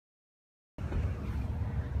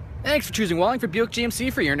Thanks for choosing Wallingford Buick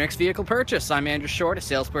GMC for your next vehicle purchase. I'm Andrew Short, a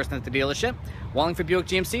salesperson at the dealership. Wallingford Buick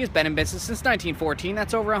GMC has been in business since 1914.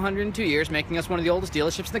 That's over 102 years, making us one of the oldest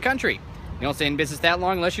dealerships in the country. You don't stay in business that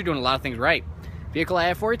long unless you're doing a lot of things right. Vehicle I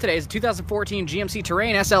have for you today is a 2014 GMC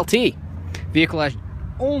Terrain SLT. Vehicle has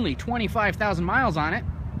only 25,000 miles on it.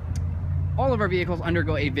 All of our vehicles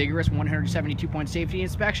undergo a vigorous 172-point safety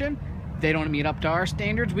inspection. If they don't meet up to our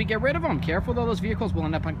standards, we get rid of them. Careful though, those vehicles will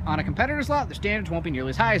end up on a competitor's lot. Their standards won't be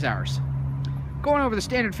nearly as high as ours. Going over the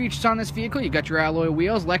standard features on this vehicle, you got your alloy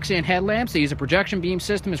wheels, Lexan headlamps. They use a projection beam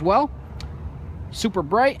system as well. Super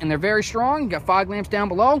bright, and they're very strong. You got fog lamps down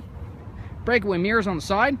below. Breakaway mirrors on the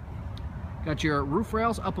side. Got your roof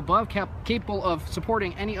rails up above, capable of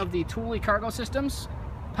supporting any of the Thule cargo systems.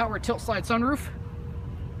 Power tilt slide sunroof.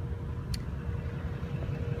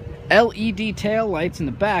 LED tail lights in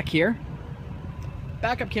the back here.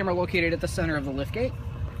 Backup camera located at the center of the liftgate.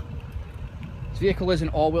 This vehicle is an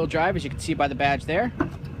all-wheel drive, as you can see by the badge there.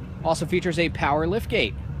 Also features a power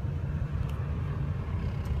liftgate.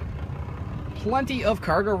 Plenty of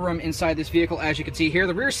cargo room inside this vehicle, as you can see here.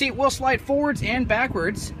 The rear seat will slide forwards and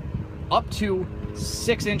backwards up to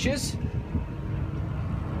 6 inches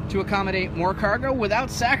to accommodate more cargo without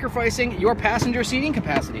sacrificing your passenger seating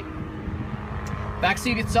capacity. Back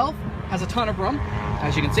seat itself has a ton of room,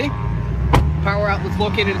 as you can see. Power outlets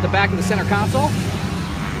located at the back of the center console.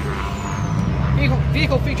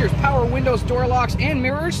 Vehicle features power windows, door locks, and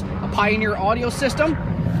mirrors, a Pioneer audio system,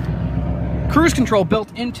 cruise control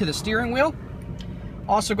built into the steering wheel.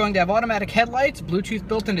 Also going to have automatic headlights, Bluetooth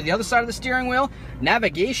built into the other side of the steering wheel,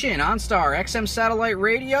 navigation, OnStar, XM satellite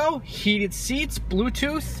radio, heated seats,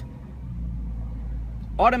 Bluetooth,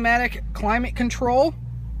 automatic climate control.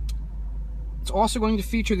 It's also going to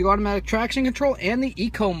feature the automatic traction control and the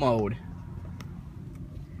eco mode.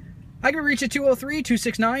 I can reach at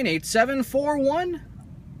 203-269-8741.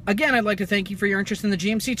 Again, I'd like to thank you for your interest in the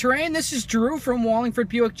GMC Terrain. This is Drew from Wallingford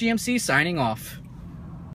Buick GMC signing off.